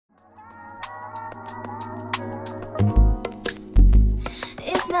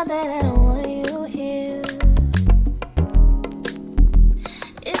out that I don't want you here.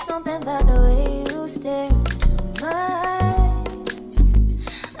 It's something about the way you stare into my eyes.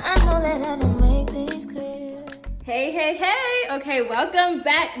 I know that I don't make things clear. Hey. Okay, welcome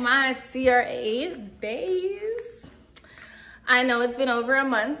back, my CRA baes. I know it's been over a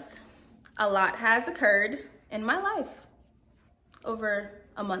month. A lot has occurred in my life over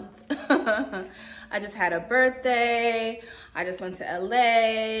a month. I just had a birthday. I just went to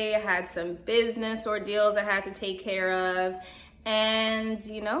LA. I had some business ordeals I had to take care of. And,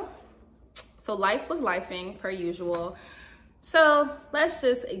 you know, so life was lifing per usual. So let's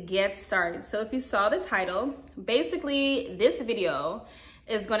just get started. So if you saw the title, basically this video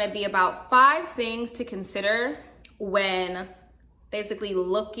is going to be about 5 things to consider when basically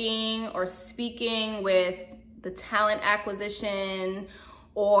looking or speaking with the talent acquisition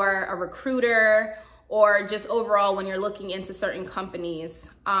or a recruiter, or just overall when you're looking into certain companies,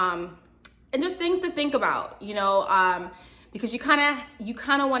 and just things to think about, you know, because you kind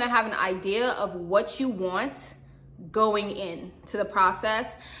of want to have an idea of what you want going into the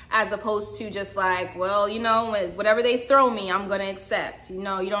process, as opposed to just like, well, you know, whatever they throw me, I'm going to accept. You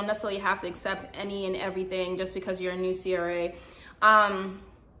know, you don't necessarily have to accept any and everything just because you're a new CRA.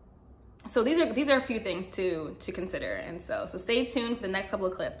 So these are a few things to consider, and so stay tuned for the next couple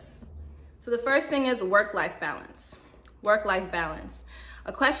of clips. So the first thing is work-life balance. Work-life balance.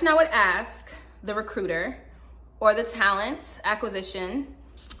 A question I would ask the recruiter or the talent acquisition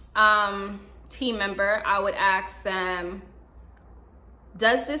team member, I would ask them,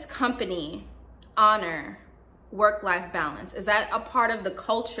 does this company honor work-life balance? Is that a part of the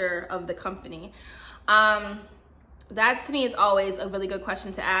culture of the company? That to me is always a really good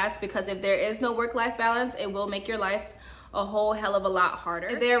question to ask, because if there is no work-life balance, it will make your life a whole hell of a lot harder.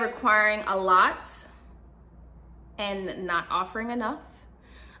 If they're requiring a lot and not offering enough,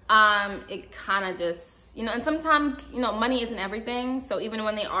 it kind of just, you know, and sometimes, you know, money isn't everything. So even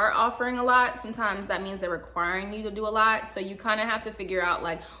when they are offering a lot, sometimes that means they're requiring you to do a lot. So you kind of have to figure out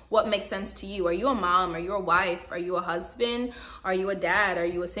like what makes sense to you. Are you a mom? Are you a wife? Are you a husband? Are you a dad? Are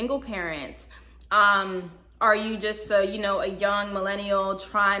you a single parent? Are you just, you know, a young millennial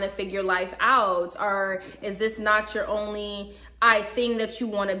trying to figure life out? Or is this not your only thing that you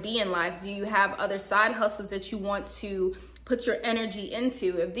want to be in life? Do you have other side hustles that you want to put your energy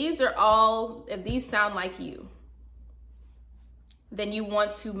into? If these sound like you, then you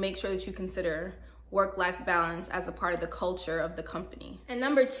want to make sure that you consider work-life balance as a part of the culture of the company. And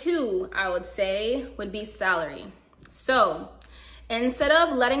number 2, I would say, would be salary. So instead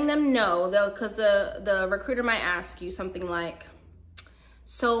of letting them know, because the recruiter might ask you something like,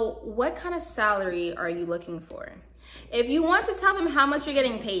 so what kind of salary are you looking for? If you want to tell them how much you're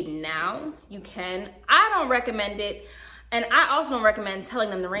getting paid now, you can. I don't recommend it. And I also don't recommend telling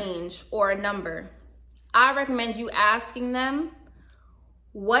them the range or a number. I recommend you asking them,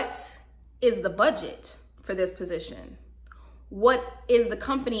 what is the budget for this position? What is the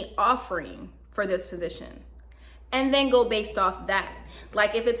company offering for this position? And then go based off that.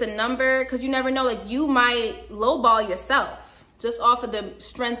 Like if it's a number, because you never know, like you might lowball yourself just off of the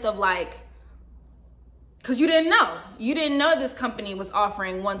strength of like, because you didn't know this company was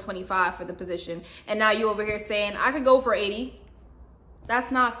offering 125 for the position, and now you over here saying I could go for 80. That's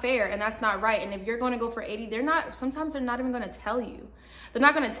not fair, and that's not right. And if you're going to go for 80, sometimes they're not even going to tell you. They're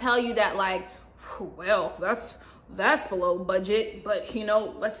not going to tell you that like, well, that's below budget, but you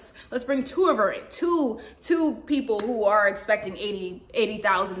know, let's bring two people who are expecting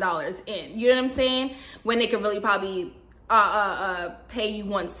 $80,000 in. You know what I'm saying? When they could really probably pay you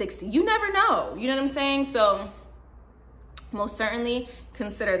 160. You never know. You know what I'm saying? So most certainly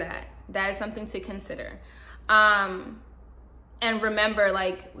consider that. That is something to consider. And remember,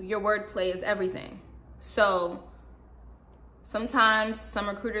 like, your wordplay is everything. So sometimes some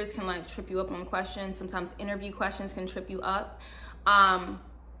recruiters can like trip you up on questions. Sometimes interview questions can trip you up.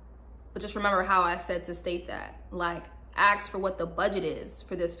 But just remember how I said to state that. Like, ask for what the budget is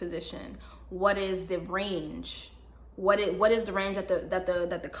for this position. What is the range? What is the range that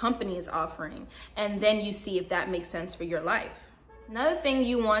the company is offering? And then you see if that makes sense for your life. Another thing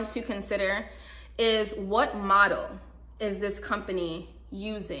you want to consider is, what model is this company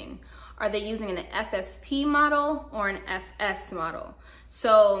using? Are they using an FSP model or an FS model?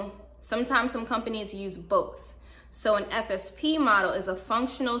 So sometimes some companies use both. So an FSP model is a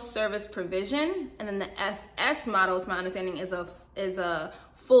functional service provision, and then the FS model, is my understanding, is a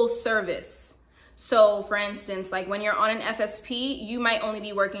full service. So for instance, like when you're on an FSP, you might only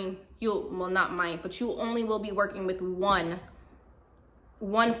be working, but you only will be working with one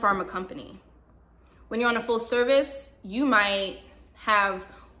pharma company. When you're on a full service, you might have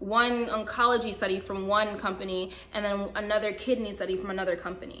one oncology study from one company and then another kidney study from another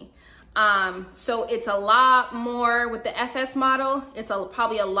company. So it's a lot more with the FS model. It's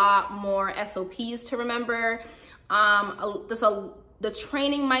probably a lot more SOPs to remember. The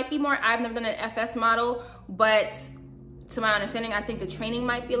training might be more. I've never done an FS model, but to my understanding, I think the training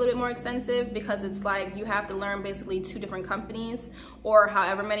might be a little bit more extensive because it's like you have to learn basically 2 different companies, or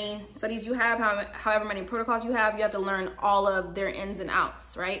however many studies you have, however many protocols you have to learn all of their ins and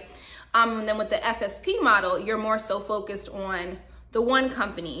outs, right? And then with the FSP model, you're more so focused on the one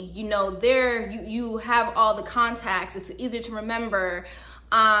company. You know, you have all the contacts. It's easier to remember.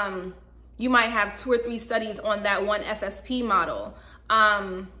 You might have 2 or 3 studies on that one FSP model.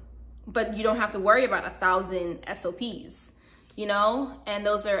 But you don't have to worry about 1,000 SOPs, you know? And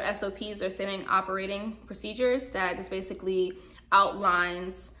those are SOPs, or standard operating procedures, that just basically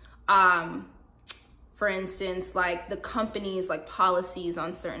outlines, for instance, like the company's like policies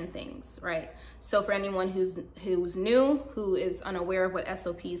on certain things, right? So for anyone who's new, who is unaware of what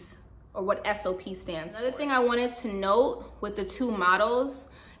SOPs or what SOP stands for. Another thing I wanted to note with the 2 models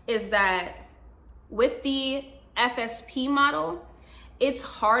is that with the FSP model, it's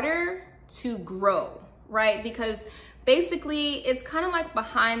harder to grow, right? Because basically it's kind of like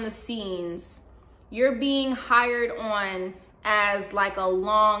behind the scenes. You're being hired on as like a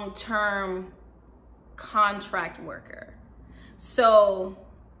long-term contract worker. So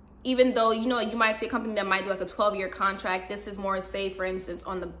even though, you know, you might see a company that might do like a 12-year contract, this is more, say, for instance,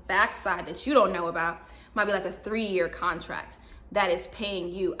 on the backside that you don't know about, might be like a 3-year contract that is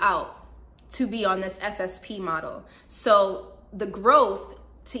paying you out to be on this FSP model. So the growth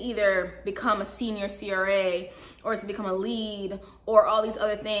to either become a senior CRA or to become a lead or all these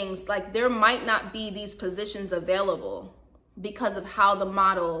other things, like there might not be these positions available because of how the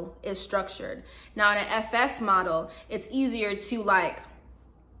model is structured. Now in an FS model, it's easier to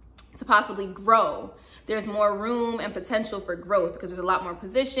possibly grow. There's more room and potential for growth because there's a lot more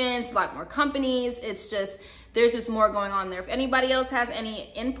positions, a lot more companies. There's just more going on there. If anybody else has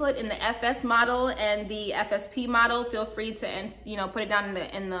any input in the FS model and the FSP model, feel free to, you know, put it down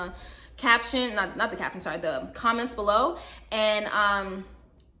in the caption, not the caption, sorry, the comments below. And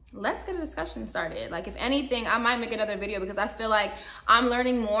let's get a discussion started. Like, if anything, I might make another video because I feel like I'm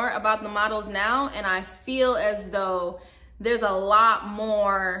learning more about the models now, and I feel as though there's a lot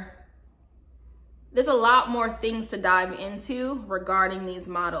more things to dive into regarding these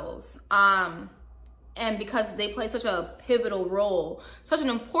models. And because they play such a pivotal role, such an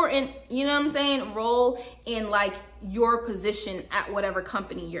important, you know what I'm saying, role in like your position at whatever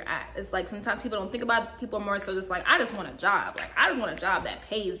company you're at. It's like sometimes people don't think about it. People are more so just like, I just want a job. Like, I just want a job that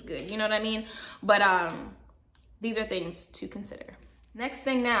pays good. You know what I mean? But these are things to consider. Next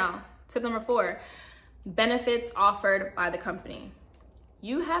thing now, tip number 4, benefits offered by the company.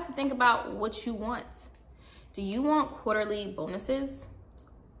 You have to think about what you want. Do you want quarterly bonuses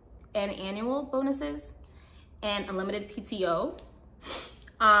and annual bonuses and unlimited PTO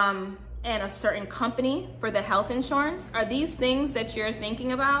and a certain company for the health insurance? Are these things that you're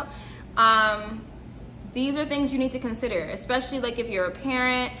thinking about? These are things you need to consider, especially like if you're a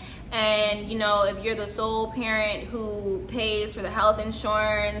parent and, you know, if you're the sole parent who pays for the health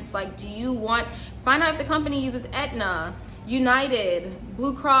insurance. Like, find out if the company uses Aetna, United,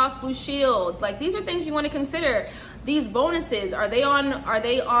 Blue Cross, Blue Shield. Like, these are things you want to consider. These bonuses, are they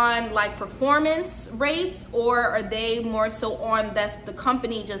on like performance rates, or are they more so on the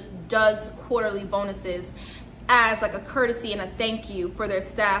company just does quarterly bonuses as like a courtesy and a thank you for their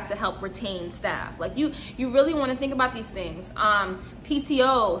staff to help retain staff? Like, you really want to think about these things.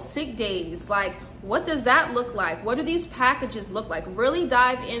 PTO, sick days, like, what does that look like? What do these packages look like? Really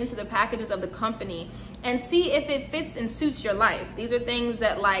dive into the packages of the company and see if it fits and suits your life. These are things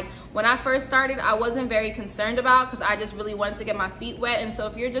that, like, when I first started, I wasn't very concerned about because I just really wanted to get my feet wet. And so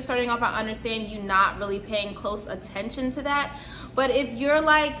if you're just starting off, I understand you not really paying close attention to that. But if you're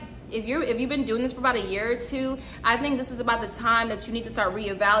like, if you've been doing this for about a year or 2, I think this is about the time that you need to start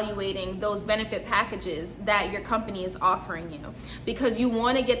reevaluating those benefit packages that your company is offering you, because you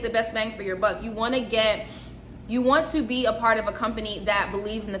want to get the best bang for your buck. You want to be a part of a company that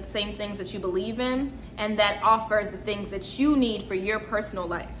believes in the same things that you believe in and that offers the things that you need for your personal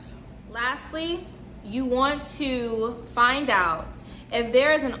life. Lastly, you want to find out if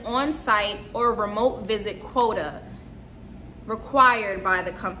there is an on-site or remote visit quota required by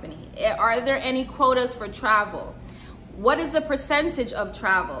the company. Are there any quotas for travel? What is the percentage of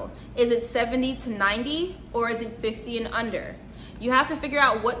travel? Is it 70 to 90 or is it 50 and under? You have to figure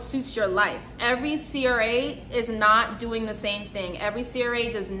out what suits your life. Every CRA is not doing the same thing. Every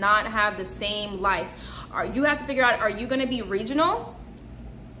CRA does not have the same life. You have to figure out, are you going to be regional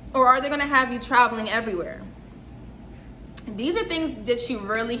Or are they going to have you traveling everywhere? These are things that you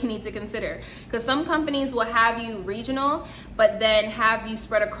really need to consider, because some companies will have you regional, but then have you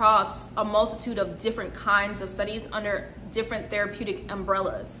spread across a multitude of different kinds of studies under different therapeutic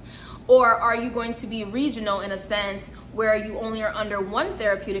umbrellas. Or are you going to be regional in a sense where you only are under one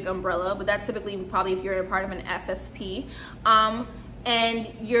therapeutic umbrella, but that's typically probably if you're a part of an FSP, and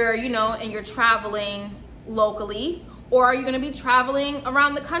you're, you know, and you're traveling locally? Or are you going to be traveling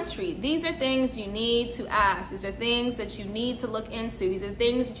around the country? These are things you need to ask. These are things that you need to look into. These are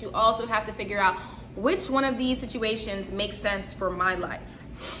things that you also have to figure out which one of these situations makes sense for my life.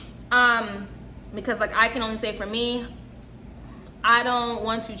 Because like I can only say for me, I don't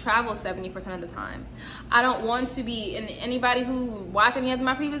want to travel 70% of the time. I don't want to be, and anybody who watched any of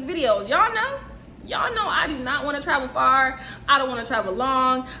my previous videos, y'all know I do not want to travel far. I don't want to travel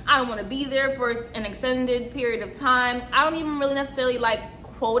long. I don't want to be there for an extended period of time. I don't even really necessarily like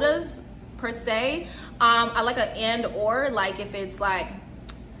quotas per se. I like an and or, like if it's like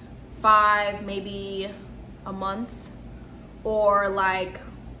 5, maybe a month, or like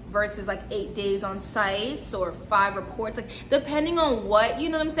versus like 8 days on sites, or 5 reports, like depending on what, you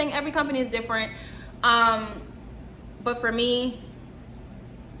know what I'm saying? Every company is different. But for me,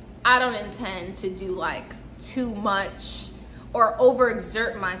 I don't intend to do like too much or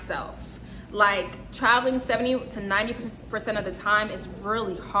overexert myself. Like traveling 70 to 90% of the time is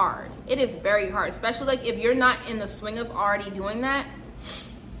really hard. It is very hard, especially like if you're not in the swing of already doing that.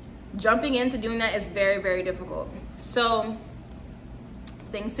 Jumping into doing that is very, very difficult. So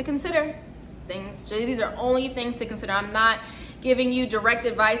things to consider. These are only things to consider. I'm not giving you direct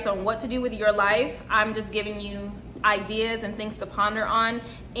advice on what to do with your life. I'm just giving you ideas and things to ponder on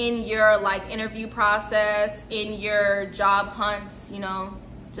in your like interview process, in your job hunts, you know,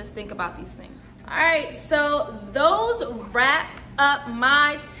 just think about these things. All right, so those wrap up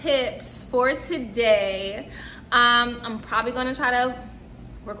my tips for today. I'm probably gonna try to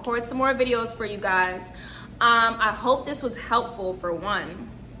record some more videos for you guys. I hope this was helpful for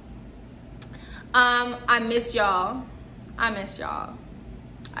one. I missed y'all.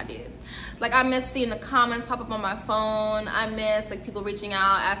 I did. Like I miss seeing the comments pop up on my phone. I miss like people reaching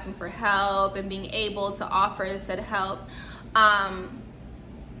out, asking for help, and being able to offer said help.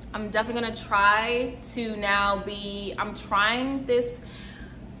 I'm definitely gonna try to now I'm trying this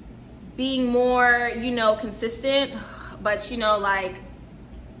being more, you know, consistent, but you know, like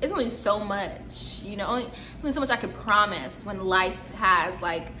it's only so much, you know, it's only so much I could promise when life has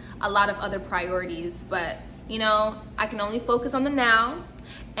like a lot of other priorities. But you know, I can only focus on the now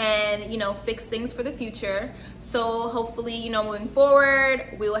and, you know, fix things for the future. So hopefully, you know, moving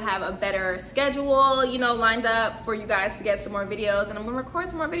forward, we will have a better schedule, you know, lined up for you guys to get some more videos. And I'm gonna record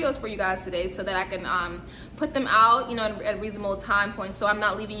some more videos for you guys today so that I can put them out, you know, at reasonable time points, so I'm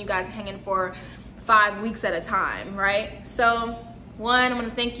not leaving you guys hanging for 5 weeks at a time, right? So one, I want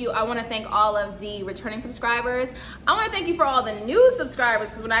to thank you. I want to thank all of the returning subscribers. I want to thank you for all the new subscribers,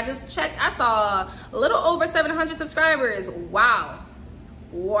 because when I just checked, I saw a little over 700 subscribers. Wow.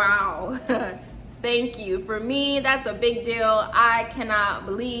 Thank you. For me, that's a big deal. I cannot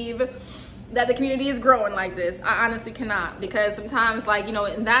believe that the community is growing like this. I honestly cannot, because sometimes, like, you know,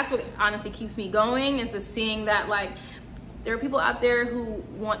 and that's what honestly keeps me going, is just seeing that, like, there are people out there who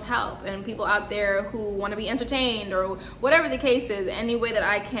want help, and people out there who want to be entertained, or whatever the case is. Any way that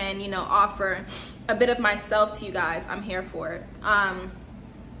I can, you know, offer a bit of myself to you guys, I'm here for it.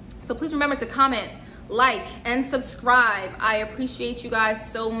 So please remember to comment, like, and subscribe. I appreciate you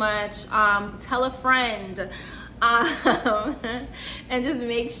guys so much. Tell a friend, and just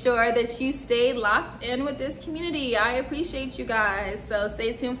make sure that you stay locked in with this community. I appreciate you guys. So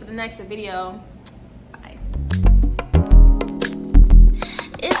stay tuned for the next video.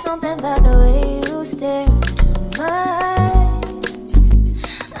 It's something about the way you stare into my eyes.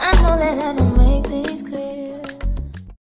 I know that I know